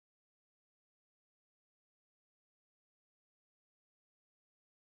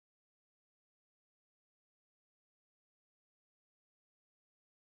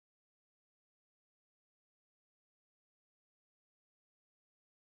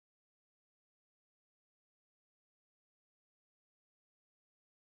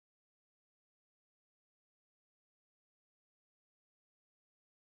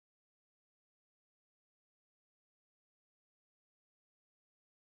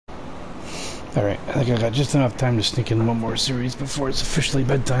Alright, I think I got just enough time to sneak in one more series before it's officially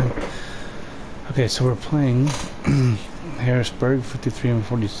bedtime. Okay, so we're playing Harrisburg, 53 and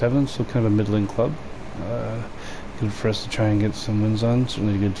 47, so kind of a middling club. Good for us to try and get some wins on,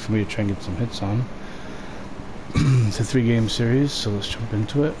 certainly good for me to try and get some hits on. It's a 3-game series, so let's jump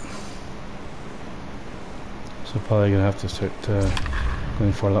into it. So probably going to have to start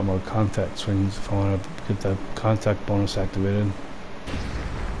going for a lot more contact swings if I want to get the contact bonus activated.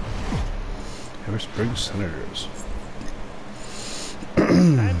 Harrisburg Senators.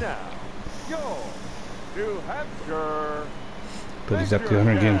 And now, go New Hampshire. But exactly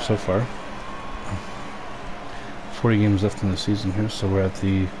 100 games so far. 40 games left in the season here, so we're at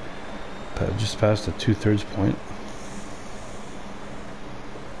the just past the 2/3 point.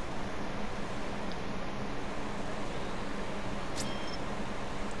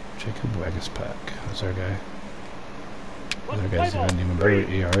 Jacob Wagaspack, that's our guy. Other guys have even better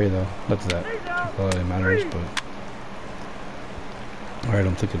ERA though. Not that quality matters, but I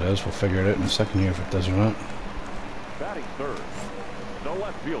don't think it does. We'll figure it out in a second here if it does or not. Batting third, the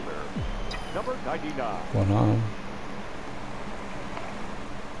left fielder, number 99. One on.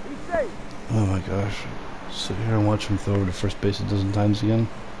 He's safe. Oh my gosh. Sit here and watch him throw over to first base a dozen times again.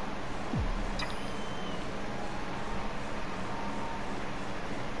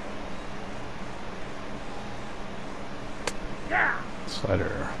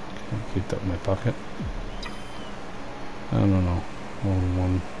 Slider. Okay, keep that in my pocket. I don't know.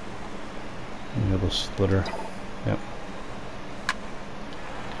 1-1. Little splitter. Yep.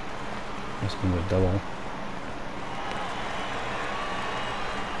 That's gonna be a double.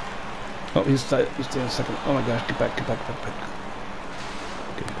 Oh, he's staying a second. Oh my gosh, get back. Okay,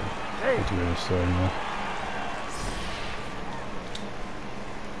 Hey. I'll do really slow anymore.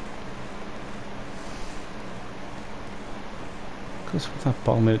 That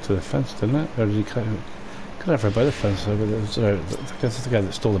ball made it to the fence, didn't it? Or did he cut it right by the fence? But it was, that's the guy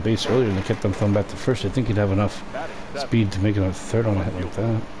that stole the base earlier and they kept them throwing back to first. I think he'd have enough speed to make it a third on a hit like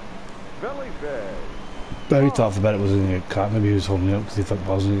that. But he thought the bat was going to get caught. Maybe he was holding it out because he thought the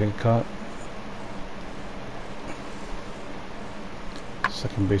ball was going to get caught.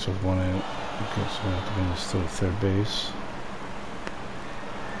 Second base was 1 out. Okay, so we have to bring this to the third base.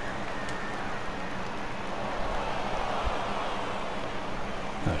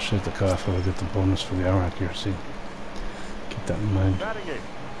 Should have the cutoff if I get the bonus for the hour accuracy. Keep that in mind.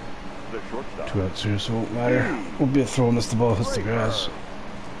 2 outs here, so it won't matter. Won't be a throw unless the ball hits the grass.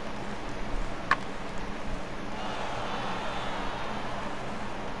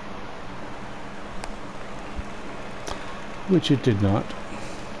 Which it did not.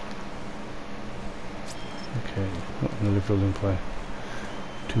 Okay, oh, another fielding play.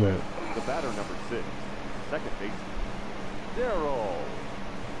 2 out. The batter number 6, second base, Daryl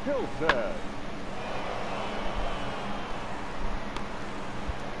Hilton.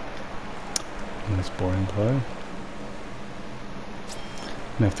 Nice boring play.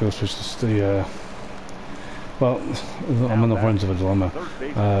 I have to switch to the well, I'm on the horns of a dilemma.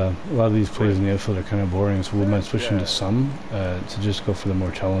 A lot of these plays in the outfield are kind of boring, so we might switch into some to just go for the more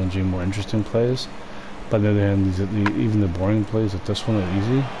challenging, more interesting plays. But on the other hand, even the boring plays like this one are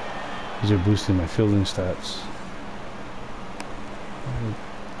easy. These are boosting my fielding stats.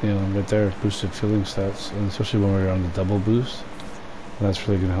 You know, right there, boosted fielding stats, and especially when we're on the double boost, and that's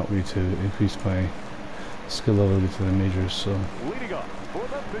really going to help me to increase my skill level to get to the majors. So, Leading up for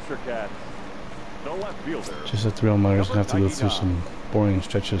the Fisher Cats, the left fielder. Just that the real minors gonna have to go through some boring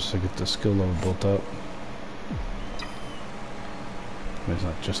stretches to get the skill level built up. I mean, it's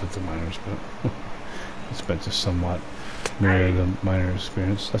not just at the minors, but it's meant to somewhat mirror the minor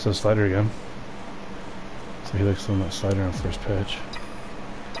experience. That's a slider again. So he likes throwing that slider on first pitch.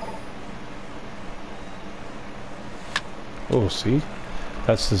 Oh, see?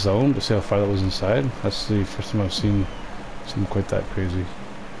 That's the zone, to see how far that was inside. That's the first time I've seen something quite that crazy.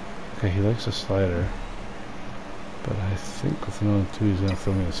 Okay, he likes a slider. But I think with another 2 he's going to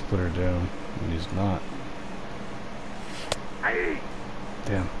throw me a splitter down. And he's not.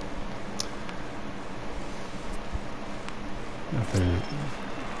 Damn.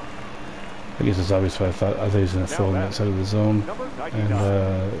 I guess it's obvious what I thought. I thought he was going to throw on that side of the zone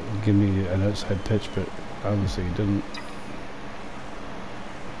and give me an outside pitch, but obviously he didn't.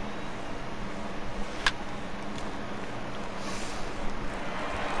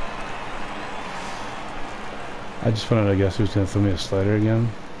 I just found out, I guess, he was going to throw me a slider again.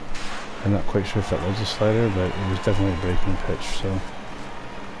 I'm not quite sure if that was a slider, but it was definitely a breaking pitch, so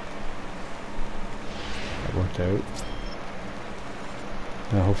that worked out.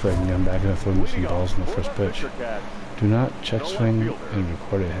 Now hopefully I can get him back and throw him some balls in the first pitch. Do not check No swing fielder. and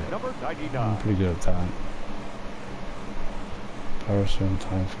record a hit. Number I'm 99. pretty good at that. Power swing,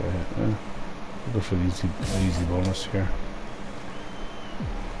 time for a hit. We'll go for the easy bonus here.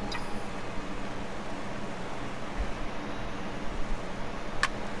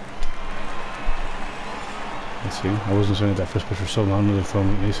 Let's see. I wasn't swinging at that first pitch for so long. They're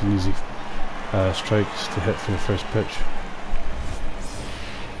throwing nice and easy strikes to hit for the first pitch.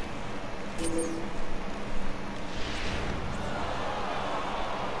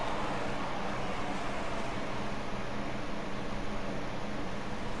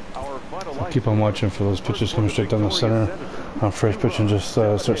 I'll keep on watching for those pitches coming straight down the center on first pitch and just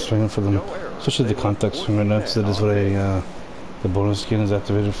start swinging for them. Especially the contact swing right now, because that is what the bonus skin is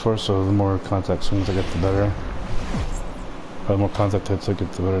activated for. So the more contact swings I get, the better. Or the more contact hits I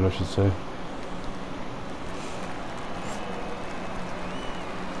get, the better, I should say.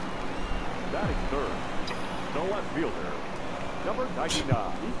 Batting third. No left fielder. Number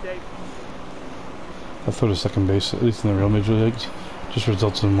 99. I throw to second base, at least in the real major leagues, just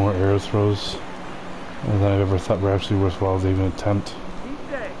results in more error throws than I've ever thought were actually worthwhile to even attempt.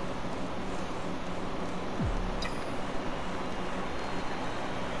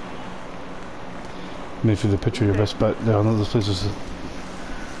 I mean, if you're the pitcher, your best bet down those places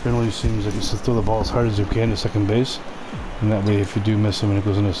generally seems like it's to throw the ball as hard as you can to second base, and that way if you do miss him and it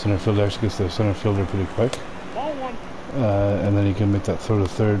goes into center field, it actually gets to the center fielder pretty quick. And then you can make that throw to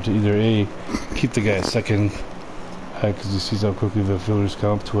third to either A, keep the guy at second because he sees how quickly the fielders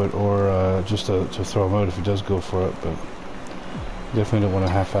come up to it, or just to throw him out if he does go for it. But you definitely don't want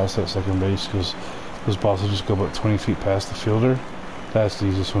to half-ass that second base, because those balls will just go about 20 feet past the fielder. That's the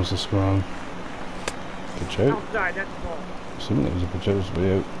easiest ones to score on. Pitch out. Outside, that's ball. Assuming that was a pitch out, it was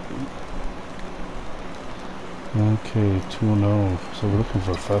way out. Okay, 2-0. So we're looking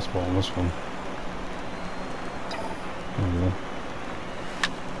for a fastball on this one. There we go.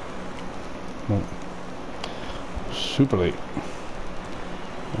 No. Super late.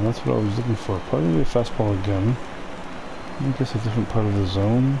 And that's what I was looking for. Probably a fastball again. I guess a different part of the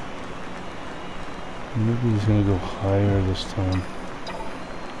zone. Maybe he's going to go higher this time.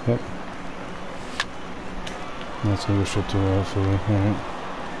 Yep. And that's going to go straight to the outfield. Alright.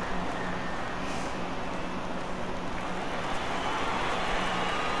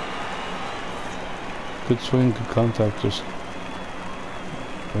 Good swing, good contact, just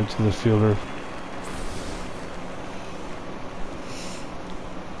right to the fielder.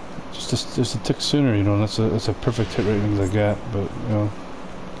 Just a tick sooner, you know. That's a perfect hit rating I got, but you know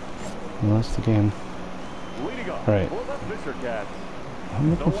that's the game. All right, I'm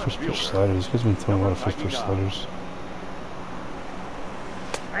looking for first pitch sliders. You guys have been throwing a lot of first pitch sliders.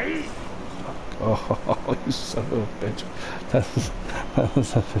 Oh, you son of a bitch! That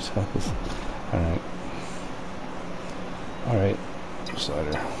was that pitch. All right,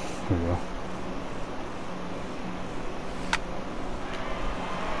 slider. Here we go.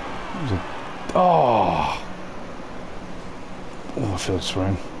 Oh, I feel like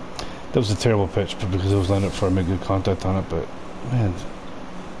swearing. That was a terrible pitch, but because it was lined up for I made good contact on it. But man,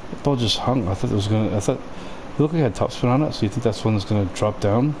 the ball just hung. I thought it was gonna. I thought it looked like it had topspin on it, so you think that's one that's gonna drop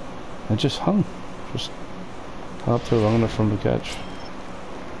down. It just hung, just up there long enough for him to catch.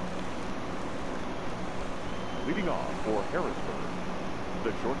 Leading off for Harrisburg,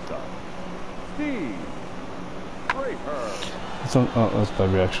 the shortstop, Steve Draper. That's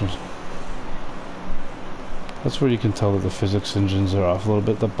bad reactions. That's where you can tell that the physics engines are off a little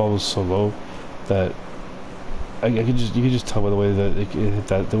bit. That ball was so low that you could just tell by the way that it hit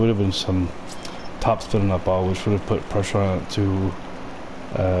that there would have been some top spin on that ball, which would have put pressure on it to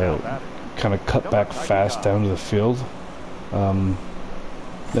kind of cut back fast down to the field.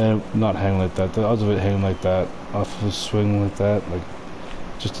 Then not hanging like that. The odds of it hanging like that off of a swing like that, like,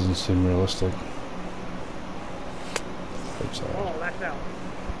 just doesn't seem realistic. Oh, that's out.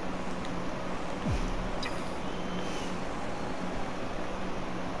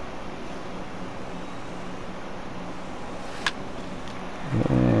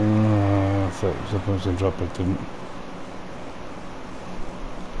 I thought something was going to drop, but didn't.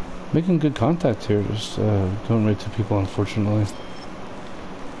 Making good contact here, just going right to people, unfortunately.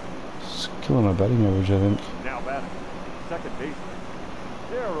 It's killing my batting average, I think. Now batting, second baseman,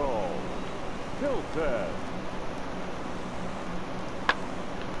 Daryl Tilton.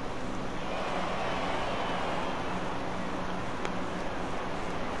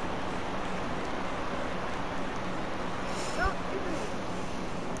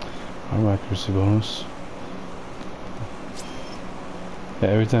 Arm accuracy bonus. Yeah,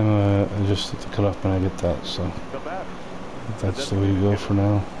 every time I just hit the cutoff when I get that, so that's the way to go for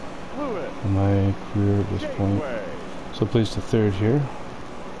now in my career at this point. So plays to third here.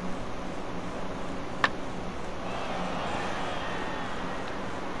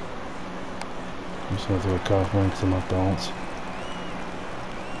 I'm just going to throw a compliment because I'm off balance.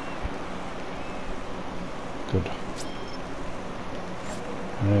 Good.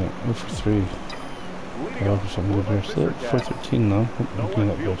 Alright, 0 for 3. Oh, something good here. Still at 413 though. Looking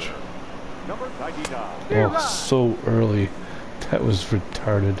at that bitch. Oh, so early. That was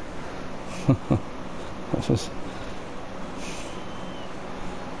retarded. I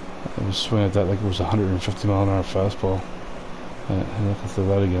was swinging at that like it was 150 mile an hour fastball. And I can throw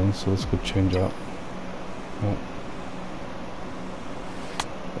that again, so let's go change up. Oh.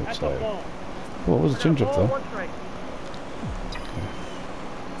 Outside. Well, it was a change up though. Okay.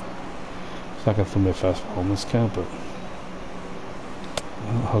 It's not gonna throw me a fastball in this count, but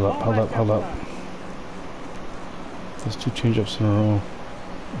hold up. There's 2 change-ups in a row.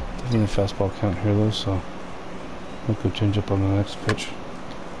 Definitely a fastball count here though, so I'll go change up on the next pitch.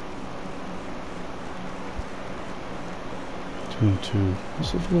 2 and 2.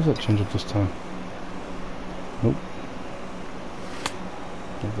 Let's see if he goes that change up this time. Nope.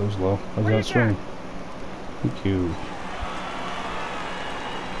 That goes low. How's that swing? Thank you.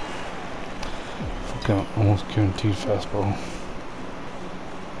 Full count, almost guaranteed fastball.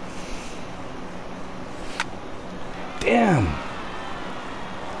 Damn!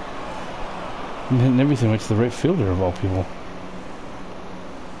 I'm hitting everything right to the right fielder of all people.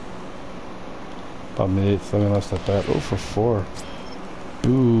 About mid-8th, I lost that bat. 0 for 4.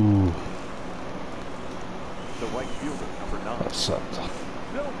 Boo. The right fielder, number 9. That sucked.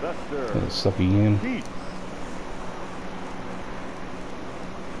 Sylvester. That sucky game.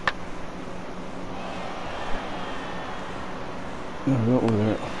 There we go, over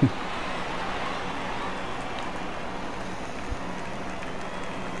there.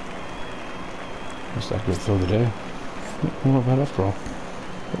 Most accurate throw of the day. We're not bad after all.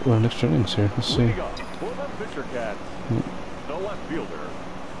 We're in extra innings here. Let's see. The left fielder,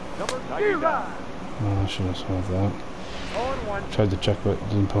 number 99. Oh, I should have swung with that. Tried to check, but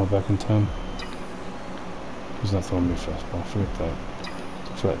didn't pull it back in time. He's not throwing me a fastball. Forget that.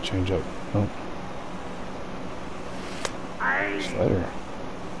 Look for that change up. Nope. Slider.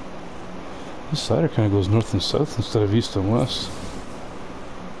 This slider kind of goes north and south instead of east and west.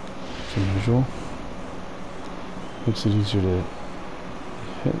 It's unusual. Makes it easier to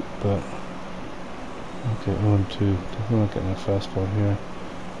hit, but okay, 0-2. Definitely not getting a fastball here.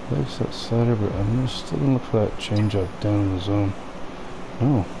 There's that slider, but I'm still gonna look for that change up down in the zone.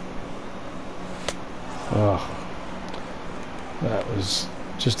 Oh. Oh. That was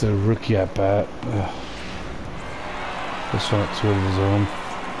just a rookie at bat. This one at 2 of the zone.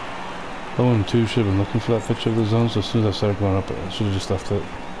 0-2 should have been looking for that pitch of the zone, so as soon as I started going up, I should have just left it.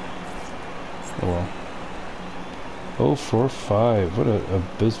 Oh well. 0 for 5. What an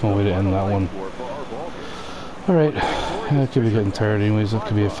abysmal way to end that one. Alright. I could be getting tired anyways. That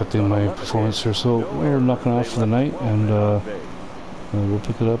could be affecting my performance here. So we're knocking off for the night, and we'll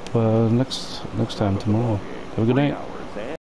pick it up next time tomorrow. Have a good night.